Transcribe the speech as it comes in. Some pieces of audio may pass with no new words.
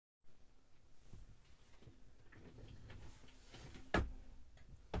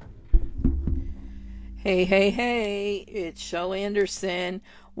Hey, hey, hey, it's Shel Anderson.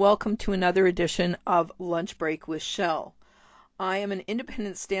 Welcome to another edition of Lunch Break with Shel. I am an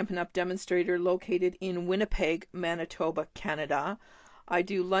independent Stampin' Up! Demonstrator located in Winnipeg, Manitoba, Canada. I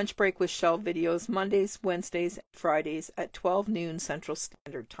do Lunch Break with Shel videos Mondays, Wednesdays, and Fridays at 12 noon Central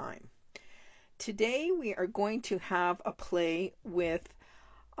Standard Time. Today we are going to have a play with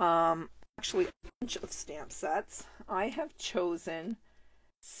actually a bunch of stamp sets. I have chosen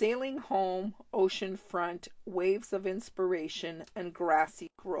Sailing Home, Oceanfront, Waves of Inspiration, and Grassy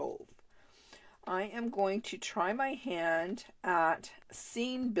Grove. I am going to try my hand at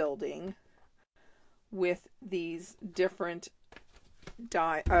scene building with these different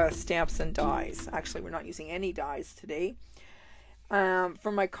stamps and dies. Actually, we're not using any dies today.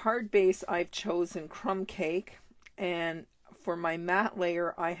 For my card base, I've chosen Crumb Cake, and for my matte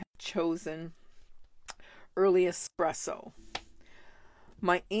layer, I have chosen Early Espresso.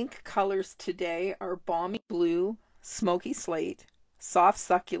 My ink colors today are Balmy Blue, Smoky Slate, Soft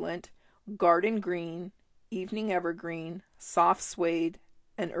Succulent, Garden Green, Evening Evergreen, Soft Suede,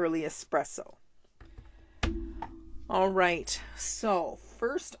 and Early Espresso. All right, so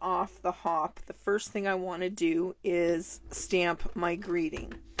first off the hop, the first thing I want to do is stamp my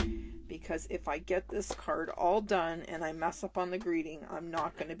greeting. Because if I get this card all done and I mess up on the greeting, I'm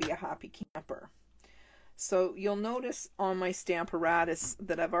not going to be a happy camper. So you'll notice on my Stamparatus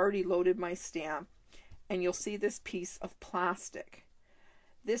that I've already loaded my stamp, and you'll see this piece of plastic.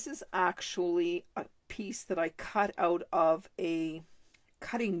 This is actually a piece that I cut out of a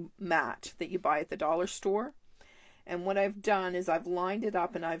cutting mat that you buy at the dollar store. And what I've done is I've lined it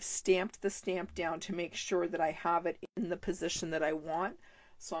up and I've stamped the stamp down to make sure that I have it in the position that I want,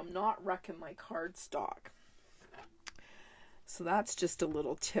 so I'm not wrecking my cardstock. So that's just a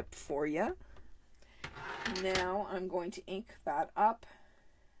little tip for you. Now I'm going to ink that up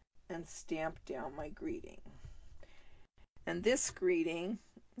and stamp down my greeting. And this greeting,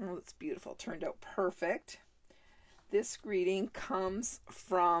 oh, it's beautiful, turned out perfect. This greeting comes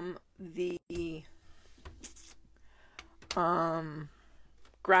from the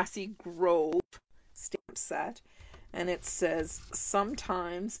Grassy Grove stamp set, and it says,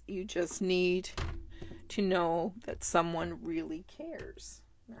 sometimes you just need to know that someone really cares.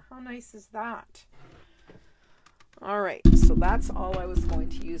 Now, how nice is that? All right, so that's all I was going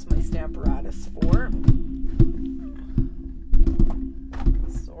to use my Stamparatus for.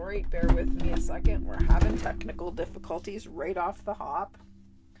 Sorry, bear with me a second. We're having technical difficulties right off the hop.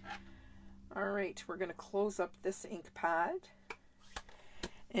 All right, we're going to close up this ink pad,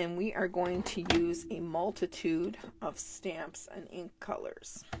 and we are going to use a multitude of stamps and ink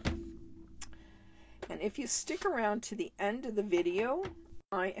colors. And if you stick around to the end of the video,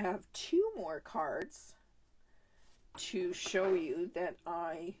 I have 2 more cards to show you that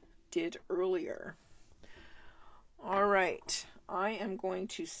I did earlier. All right, I am going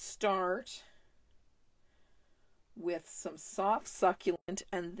to start with some Soft Succulent,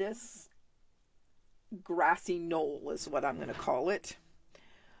 and this Grassy Knoll is what I'm going to call it.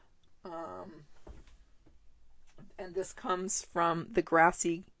 And this comes from the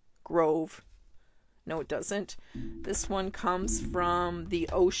Grassy Grove. No, it doesn't. This one comes from the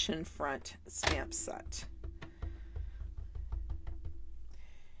Oceanfront stamp set.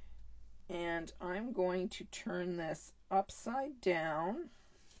 And I'm going to turn this upside down.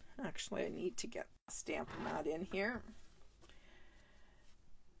 Actually, I need to get a stamp mat in here.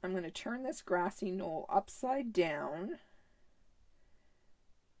 I'm going to turn this Grassy Knoll upside down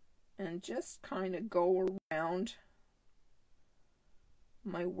and just kind of go around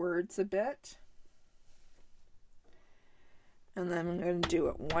my words a bit. And then I'm going to do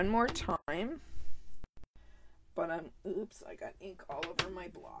it one more time. But oops, I got ink all over my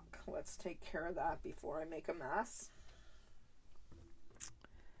block. Let's take care of that before I make a mess.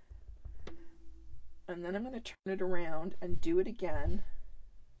 And then I'm going to turn it around and do it again,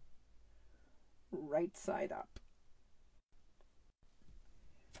 right side up.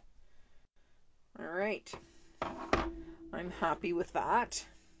 All right, I'm happy with that.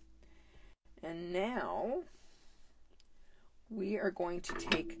 And now we are going to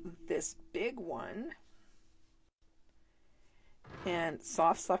take this big one and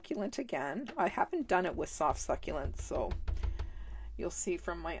Soft Succulent again. I haven't done it with Soft Succulent, so you'll see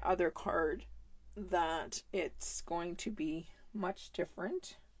from my other card that it's going to be much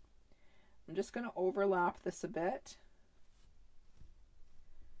different. I'm just going to overlap this a bit.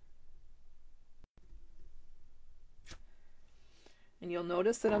 And you'll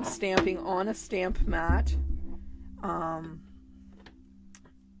notice that I'm stamping on a stamp mat.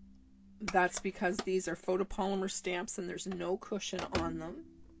 That's because these are photopolymer stamps and there's no cushion on them.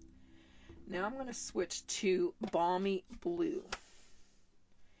 Now I'm going to switch to Balmy Blue.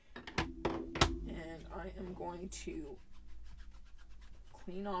 And I am going to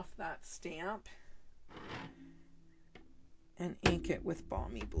clean off that stamp and ink it with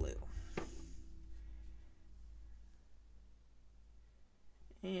Balmy Blue.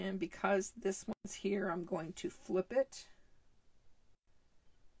 And because this one's here, I'm going to flip it.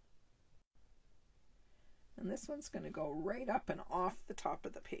 And this one's going to go right up and off the top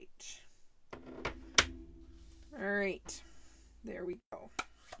of the page. All right, there we go.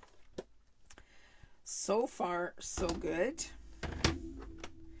 So far, so good.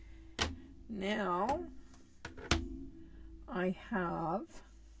 Now, I have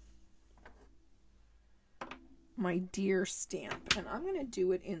my deer stamp, and I'm going to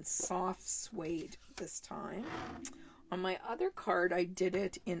do it in soft suede this time. On my other card, I did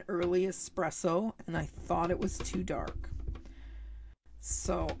it in early espresso, and I thought it was too dark.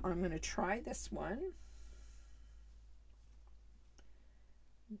 So I'm going to try this one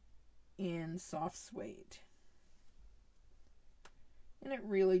in soft suede. And it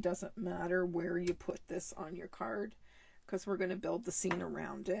really doesn't matter where you put this on your card, because we're going to build the scene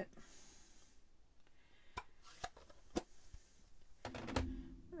around it.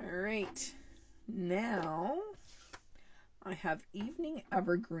 All right, now I have Evening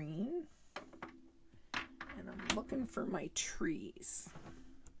Evergreen, and I'm looking for my trees.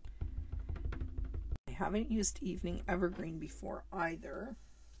 I haven't used Evening Evergreen before either.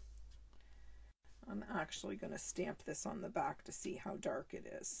 I'm actually going to stamp this on the back to see how dark it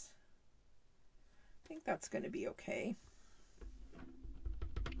is. I think that's going to be okay.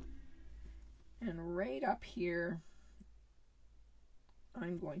 And right up here,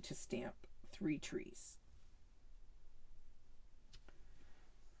 I'm going to stamp 3 trees.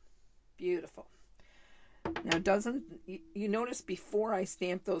 Beautiful. Now, you notice before I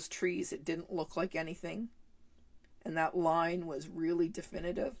stamped those trees, it didn't look like anything, and that line was really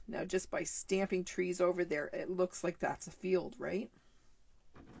definitive. Now, just by stamping trees over there, it looks like that's a field, right?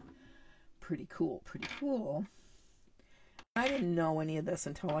 Pretty cool, pretty cool. I didn't know any of this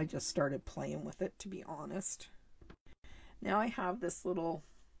until I just started playing with it, to be honest. Now I have this little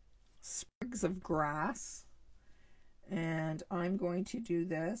sprigs of grass, and I'm going to do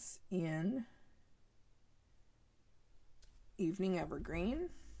this in Evening Evergreen.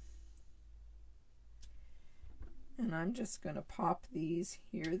 And I'm just going to pop these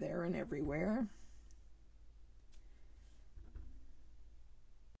here, there, and everywhere.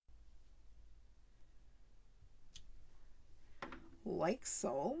 Like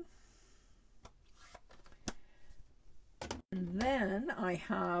so. And then I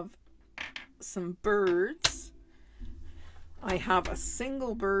have some birds. I have a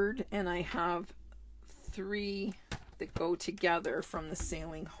single bird, and I have 3 that go together from the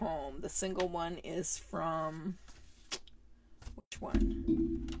Sailing Home. The single one is from, which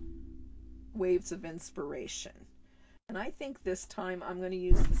one? Waves of Inspiration. And I think this time I'm going to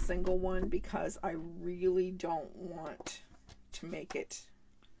use the single one because I really don't want to make it,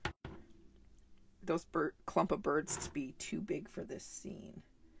 those clump of birds, to be too big for this scene.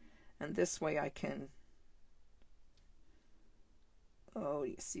 And this way I can, oh,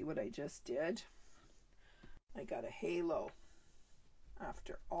 you see what I just did? I got a halo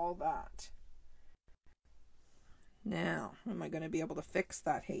after all that. Now, am I going to be able to fix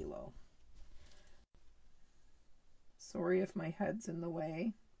that halo? Sorry if my head's in the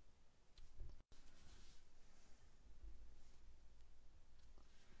way.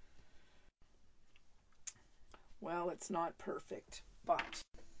 Well, it's not perfect, but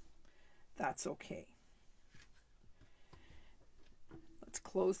that's okay. Let's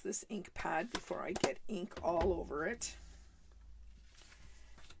close this ink pad before I get ink all over it.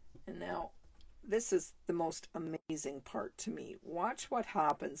 And now, this is the most amazing part to me. Watch what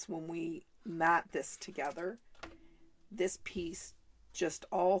happens when we mat this together. This piece just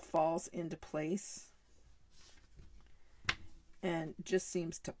all falls into place and just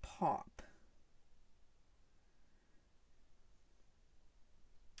seems to pop.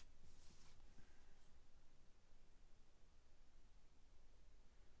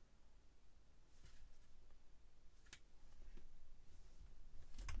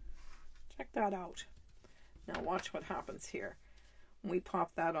 Check that out. Now watch what happens here. When we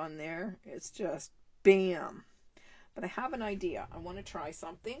pop that on there, it's just bam. But I have an idea. I want to try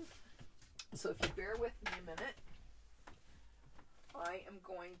something. So if you bear with me a minute, I am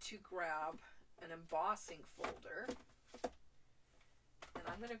going to grab an embossing folder. And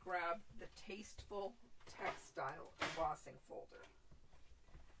I'm going to grab the Tasteful Textile embossing folder.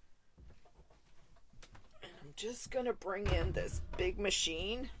 And I'm just going to bring in this big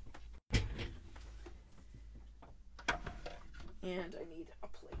machine. And I need a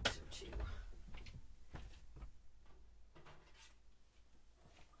plate or two.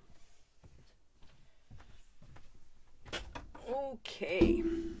 Okay,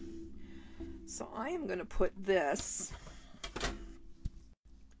 so I am going to put this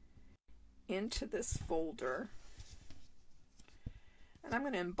into this folder, and I'm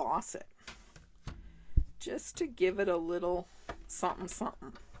going to emboss it just to give it a little something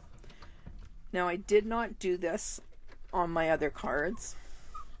something. Now, I did not do this on my other cards,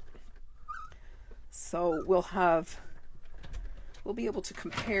 so we'll be able to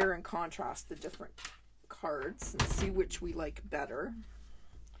compare and contrast the different cards and see which we like better.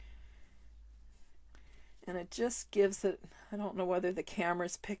 And it just gives it, I don't know whether the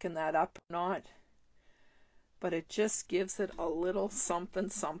camera's picking that up or not, but it just gives it a little something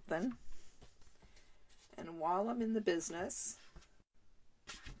something. And while I'm in the business,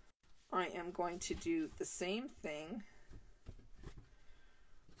 I am going to do the same thing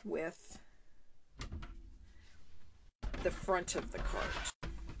with the front of the card.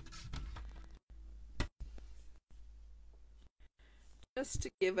 Just to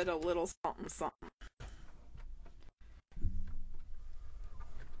give it a little something something.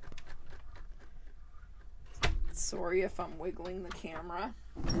 Sorry if I'm wiggling the camera.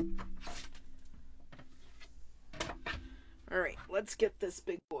 All right, let's get this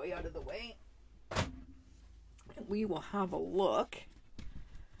big boy out of the way. And we will have a look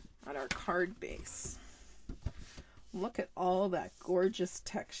at our card base. Look at all that gorgeous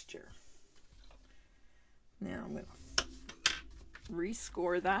texture. Now I'm going to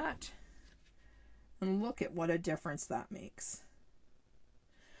rescore that, and look at what a difference that makes.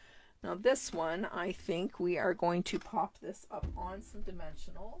 Now this one, I think we are going to pop this up on some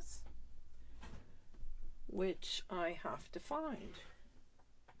dimensionals, which I have to find.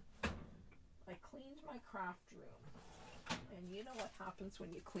 I cleaned my craft room, and you know what happens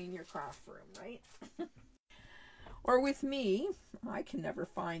when you clean your craft room, right? Or with me, I can never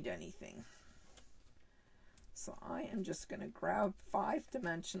find anything. So I am just going to grab 5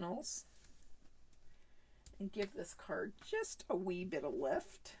 dimensionals and give this card just a wee bit of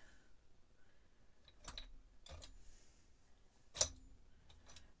lift.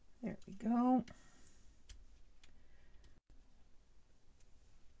 There we go.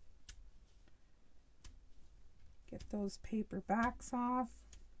 Get those paper backs off.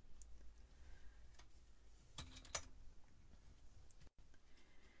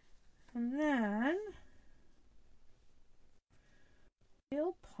 And then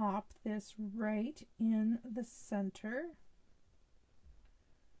we'll pop this right in the center,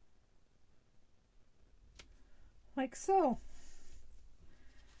 like so.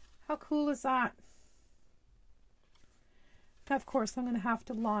 How cool is that? Of course, I'm going to have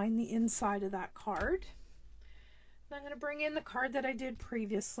to line the inside of that card. I'm going to bring in the card that I did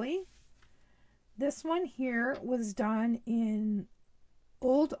previously. This one here was done in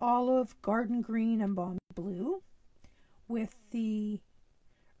Old Olive, Garden Green, and Bomb Blue with the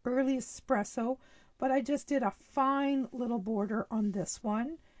early espresso, but I just did a fine little border on this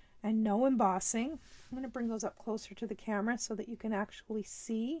one and no embossing. I'm going to bring those up closer to the camera so that you can actually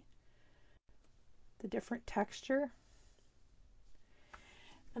see the different texture.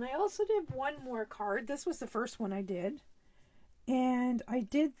 And I also did one more card. This was the first one I did. And I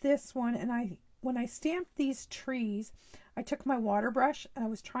did this one, and when I stamped these trees, I took my water brush and I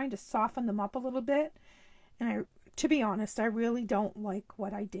was trying to soften them up a little bit. And to be honest, I really don't like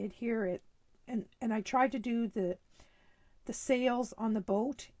what I did here. And I tried to do the sails on the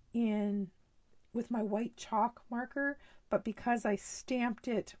boat with my white chalk marker, but because I stamped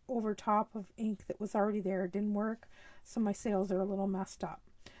it over top of ink that was already there, it didn't work. So my sails are a little messed up.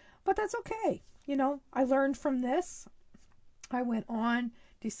 But that's okay. You know, I learned from this. I went on,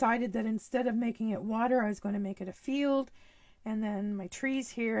 decided that instead of making it water, I was going to make it a field. And then my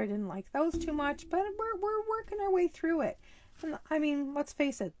trees here, I didn't like those too much, but we're working our way through it. And I mean, let's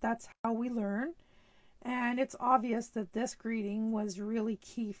face it, that's how we learn. And it's obvious that this greeting was really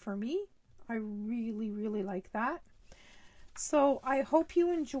key for me. I really, really like that. So I hope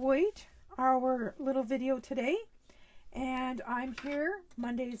you enjoyed our little video today. And I'm here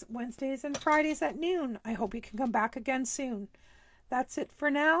Mondays, Wednesdays, and Fridays at noon. I hope you can come back again soon. That's it for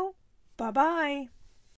now. Bye-bye.